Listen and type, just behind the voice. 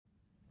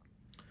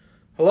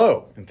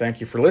Hello, and thank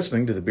you for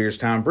listening to the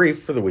Beerstown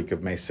Brief for the week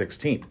of May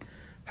 16th.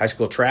 High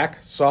school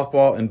track,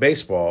 softball, and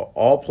baseball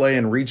all play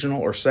in regional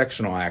or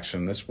sectional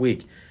action this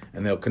week,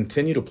 and they'll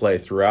continue to play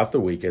throughout the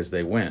week as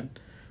they win.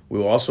 We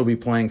will also be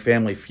playing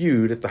Family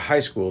Feud at the high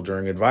school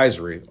during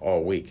advisory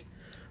all week.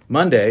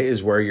 Monday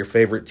is Wear Your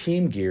Favorite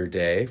Team Gear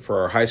Day for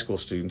our high school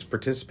students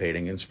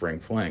participating in Spring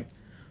Fling.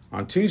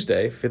 On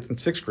Tuesday, 5th and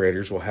 6th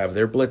graders will have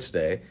their Blitz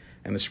Day,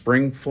 and the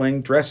Spring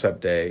Fling Dress-Up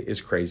Day is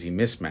Crazy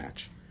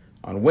Mismatch.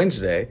 On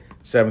Wednesday,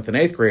 7th and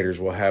 8th graders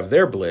will have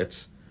their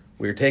Blitz.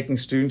 We are taking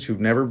students who've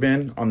never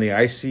been on the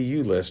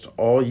ICU list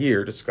all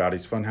year to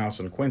Scotty's Funhouse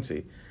in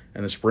Quincy,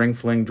 and the Spring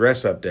Fling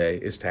Dress-Up Day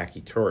is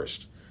Tacky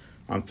Tourist.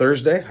 On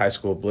Thursday, high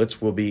school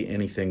Blitz will be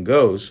Anything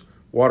Goes,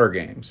 water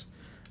games.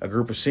 A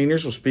group of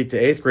seniors will speak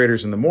to 8th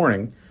graders in the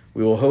morning.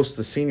 We will host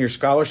the Senior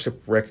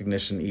Scholarship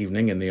Recognition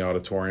Evening in the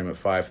auditorium at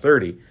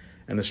 5:30,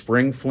 and the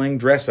Spring Fling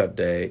Dress-Up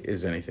Day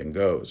is Anything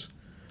Goes.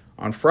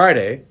 On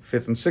Friday,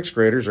 5th and 6th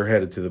graders are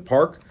headed to the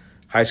park.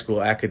 High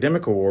school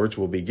academic awards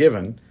will be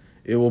given.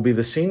 It will be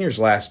the seniors'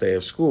 last day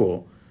of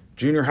school.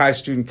 Junior high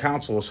student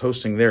council is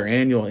hosting their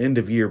annual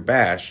end-of-year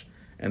bash,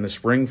 and the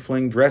Spring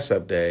Fling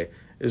Dress-Up Day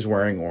is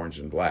wearing orange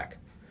and black.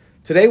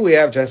 Today we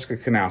have Jessica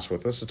Knaus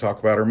with us to talk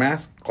about her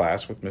math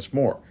class with Miss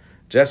Moore.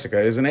 Jessica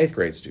is an 8th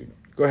grade student.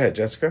 Go ahead,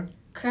 Jessica.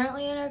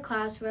 Currently in our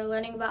class, we're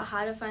learning about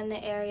how to find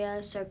the area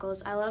of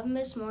circles. I love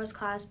Miss Moore's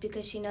class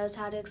because she knows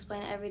how to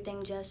explain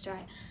everything just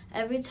right.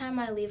 Every time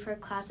I leave her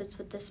class, it's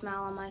with a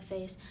smile on my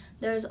face.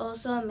 There's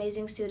also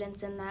amazing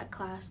students in that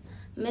class.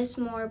 Miss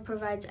Moore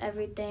provides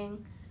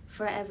everything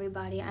for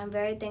everybody. I'm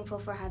very thankful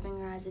for having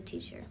her as a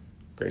teacher.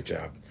 Great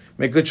job.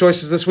 Make good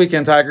choices this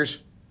weekend, Tigers.